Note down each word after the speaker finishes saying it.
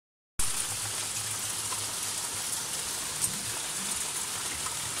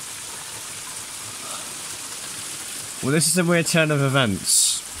Well, this is a weird turn of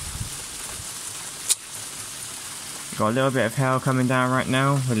events. Got a little bit of hail coming down right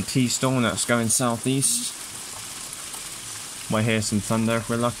now with a T-storm that's going southeast. Might hear some thunder if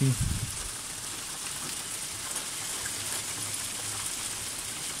we're lucky.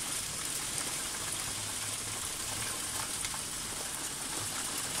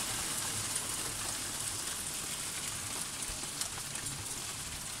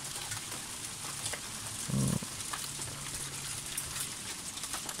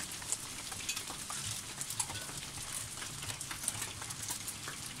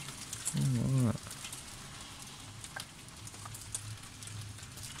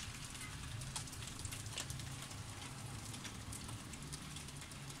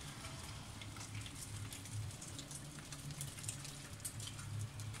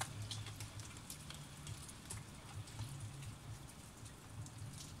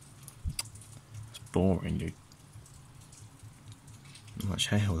 Boring, dude. Not much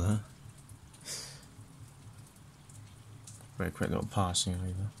hail there. Very quick little passing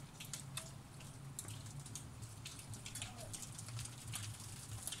over.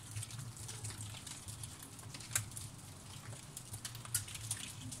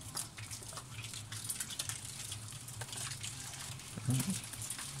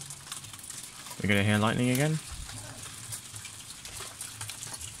 We're gonna hear lightning again?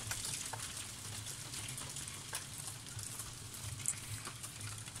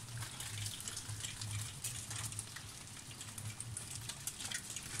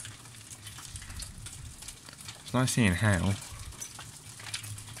 It's nice seeing hail.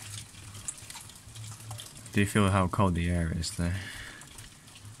 Do you feel how cold the air is there?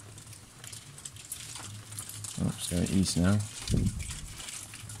 Oh, it's going east now.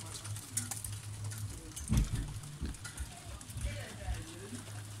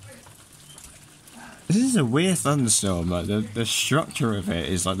 This is a weird thunderstorm, like the structure of it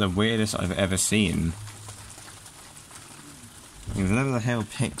is like the weirdest I've ever seen. Whenever the hail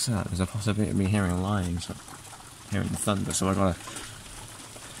picks up, there's a possibility of me hearing lightning, so hearing the thunder, so I gotta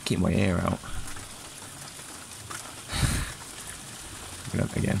keep my ear out. Pick it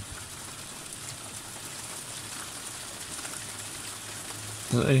up again.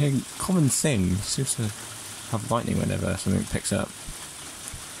 A common thing seems to have lightning whenever something picks up.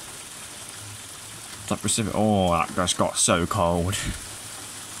 It's like Pacific. Oh, that just got so cold.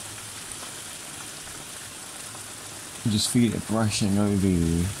 You just feel it brushing over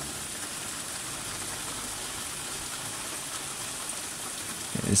you.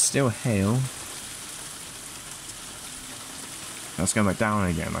 It's still hail. That's going back down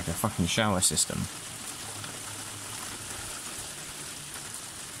again like a fucking shower system.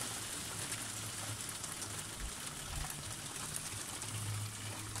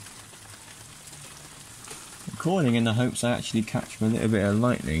 Recording in the hopes I actually catch a little bit of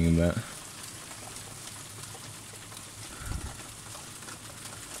lightning, but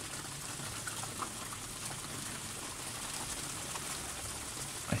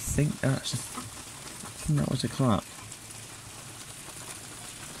I think that was a clap.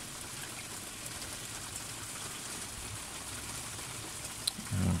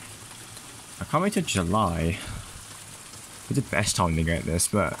 I can't wait till July. It's the best time to get this,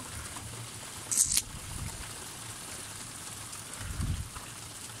 but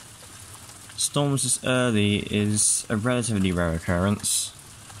storms this early is a relatively rare occurrence,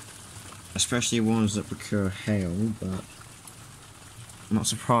 especially ones that procure hail, but I'm not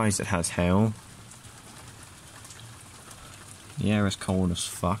surprised it has hail. The air is cold as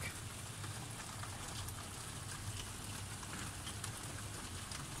fuck.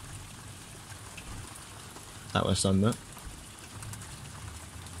 That was thunder.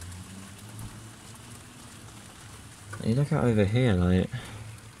 You look out over here, like,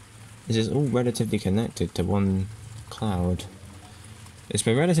 this is all relatively connected to one cloud. It's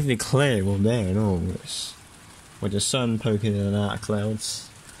been relatively clear all day and all, with the sun poking in and out of clouds.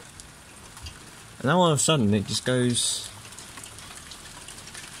 And now all of a sudden it just goes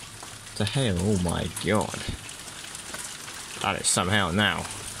to hail. Oh my god. That is some hail now.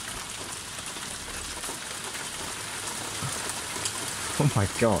 Oh my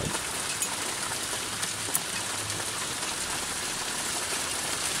god.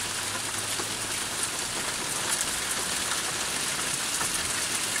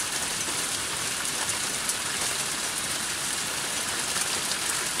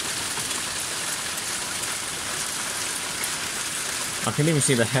 I can even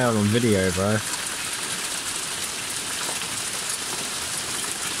see the hail on video, bro.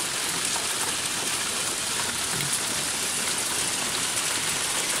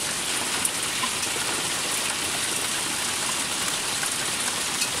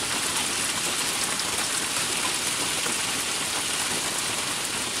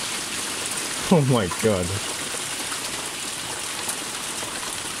 Oh my god.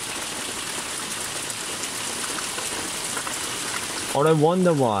 Oh, I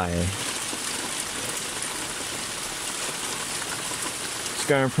wonder why. It's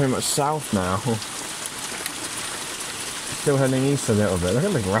going pretty much south now. Still heading east a little bit. Look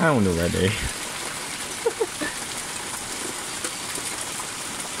at the ground already.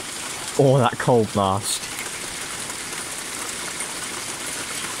 Oh, that cold blast.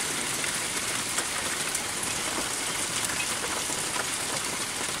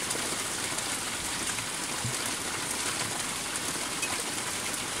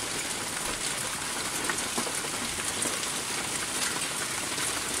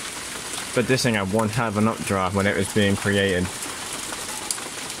 But this thing had one hell of an updraft when it was being created.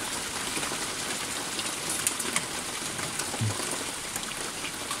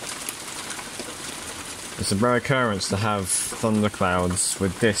 It's a rare occurrence to have thunderclouds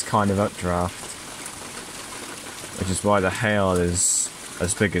with this kind of updraft, which is why the hail is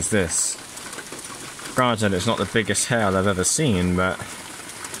as big as this. Granted, it's not the biggest hail I've ever seen, but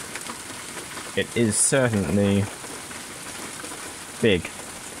it is certainly big,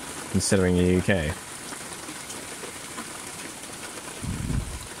 considering the UK.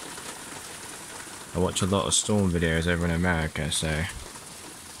 I watch a lot of storm videos over in America, so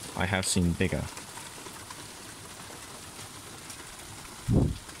I have seen bigger.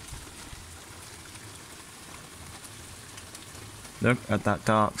 Look at that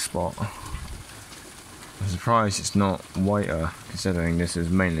dark spot. I'm surprised it's not whiter, considering this is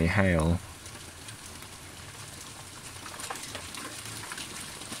mainly hail.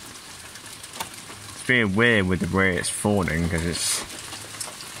 It's being weird with the way it's falling, because it's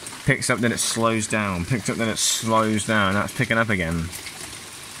picks up, then it slows down, picks up, then it slows down. That's picking up again.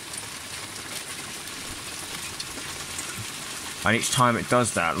 And each time it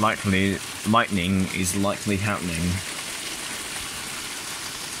does that, lightning is likely happening.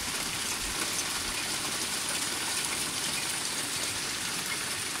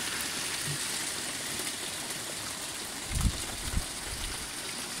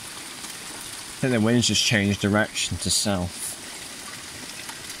 I think the wind's just changed direction to south.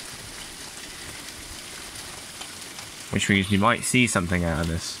 Which means you might see something out of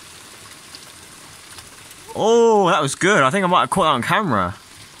this. Oh, that was good. I think I might have caught that on camera.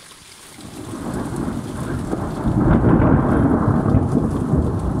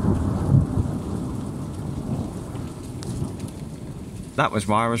 That was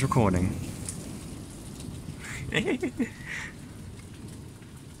why I was recording.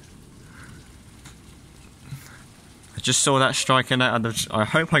 I just saw that striking out of the... I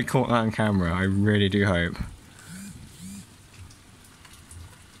hope I caught that on camera. I really do hope.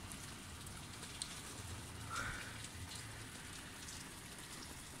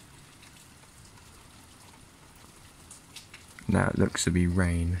 Now it looks to be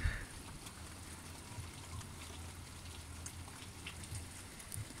rain.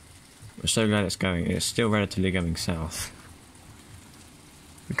 I'm so glad it's going. It's still relatively going south.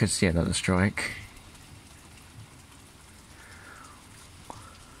 We could see another strike.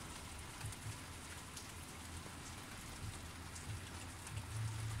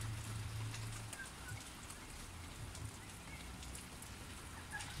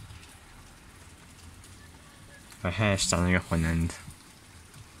 Her hair standing up on end.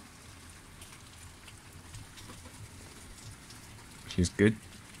 Which is good.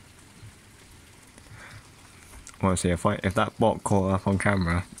 Well, see, if that bot caught up on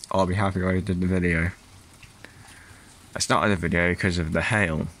camera, I'll be happy I did the video. I started the video because of the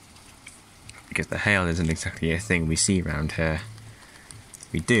hail. Because the hail isn't exactly a thing we see around here.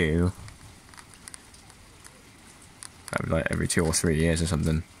 We do. Like every 2 or 3 years or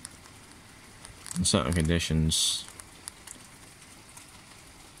something. In certain conditions.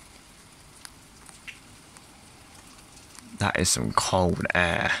 That is some cold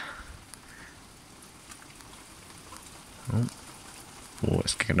air. Oh,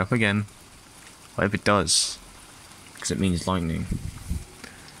 it's kicking up again. I hope it does, because it means lightning.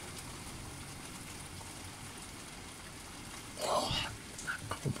 Oh, that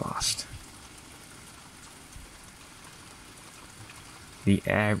cold blast. The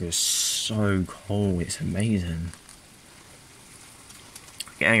air is so cold, it's amazing.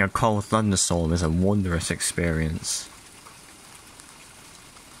 Getting a cold thunderstorm is a wondrous experience.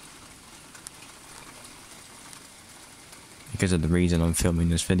 Because of the reason I'm filming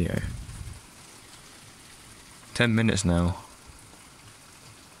this video. 10 minutes now.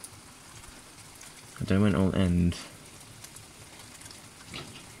 I don't know when it'll end.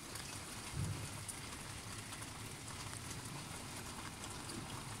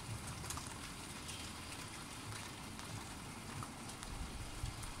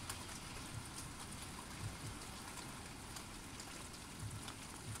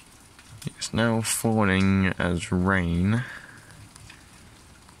 It's now falling as rain. You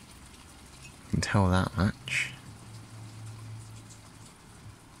can tell that much.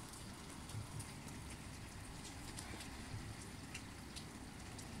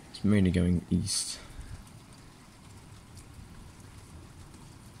 It's mainly going east.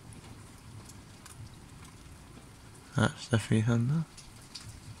 That's definitely thunder.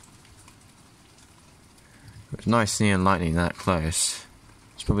 It's nice seeing lightning that close.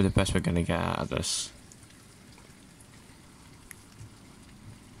 It's probably the best we're going to get out of this.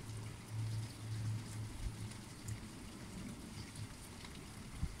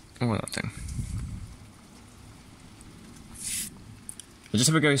 Oh, that thing. I'll just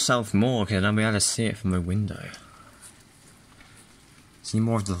have to go south more, because I'll be able to see it from my window. See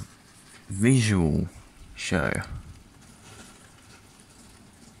more of the visual show.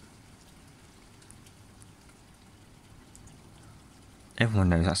 Everyone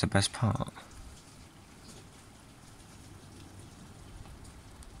knows that's the best part.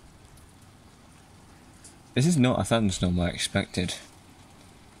 This is not a thunderstorm I expected.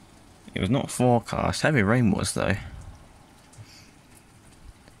 It was not forecast. Heavy rain was though.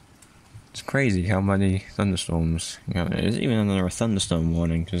 It's crazy how many thunderstorms. There's even under a thunderstorm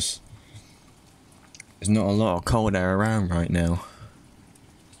warning because there's not a lot of cold air around right now.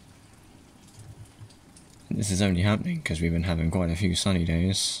 This is only happening because we've been having quite a few sunny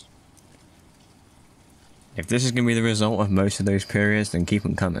days. If this is going to be the result of most of those periods, then keep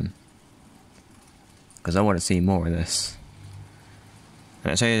them coming. Because I want to see more of this.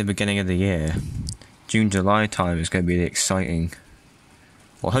 And it's only the beginning of the year. June, July time is going to be the exciting.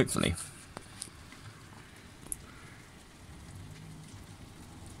 Well, hopefully.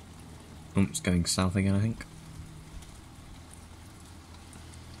 Oh, it's going south again, I think.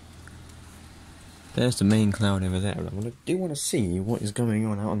 There's the main cloud over there. I do want to see what is going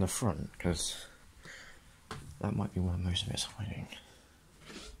on out on the front, because that might be where most of it's hiding.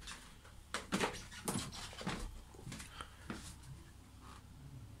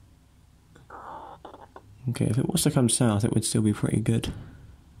 Okay, if it was to come south, it would still be pretty good.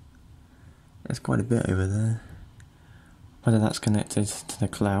 There's quite a bit over there. Whether that's connected to the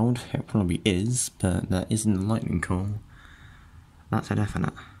cloud, it probably is, but that isn't a lightning call. That's a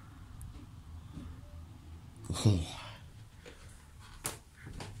definite.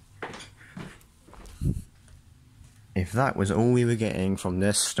 If that was all we were getting from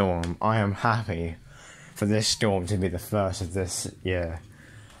this storm, I am happy for this storm to be the first of this year.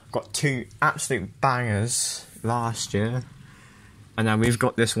 Got two absolute bangers last year, and now we've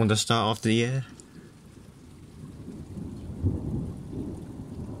got this one to start off the year.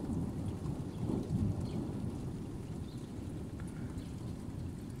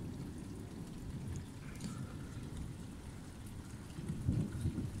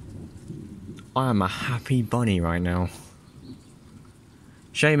 I am a happy bunny right now.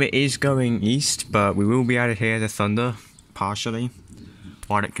 Shame it is going east, but we will be able to hear the thunder, partially,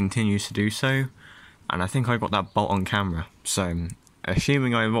 while it continues to do so. And I think I got that bolt on camera, so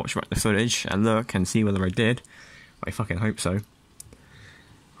assuming I watch back the footage and look and see whether I did, I fucking hope so.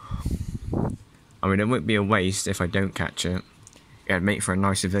 I mean, it won't be a waste if I don't catch it. It'd make for a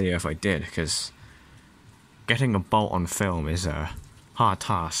nicer video if I did, because getting a bolt on film is a hard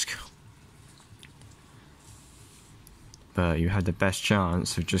task. But you had the best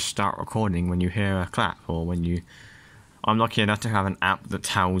chance of just start recording when you hear a clap, or when you... I'm lucky enough to have an app that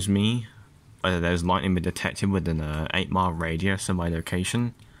tells me whether there's lightning been detected within an 8-mile radius of my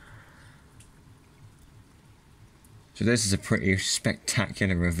location. So this is a pretty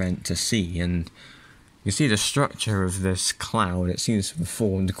spectacular event to see, and you see the structure of this cloud. It seems to have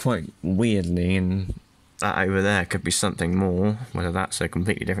formed quite weirdly, and that over there could be something more, whether that's a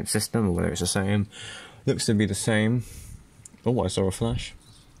completely different system or whether it's the same. Looks to be the same. Oh, I saw a flash.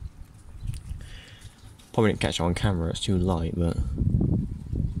 Probably didn't catch it on camera, it's too light, but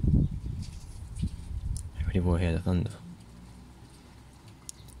I really will hear the thunder.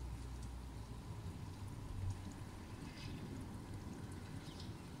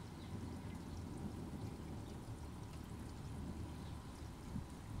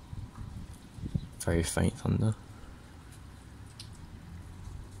 Very faint thunder.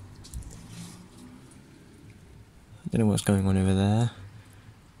 I don't know what's going on over there.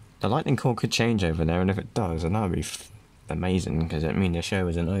 The lightning call could change over there, and if it does, then that would be amazing, because it means the show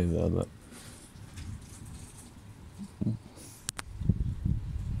isn't over, but...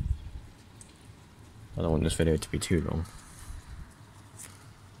 I don't want this video to be too long.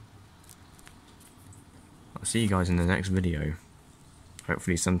 I'll see you guys in the next video.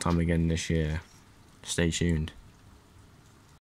 Hopefully sometime again this year. Stay tuned.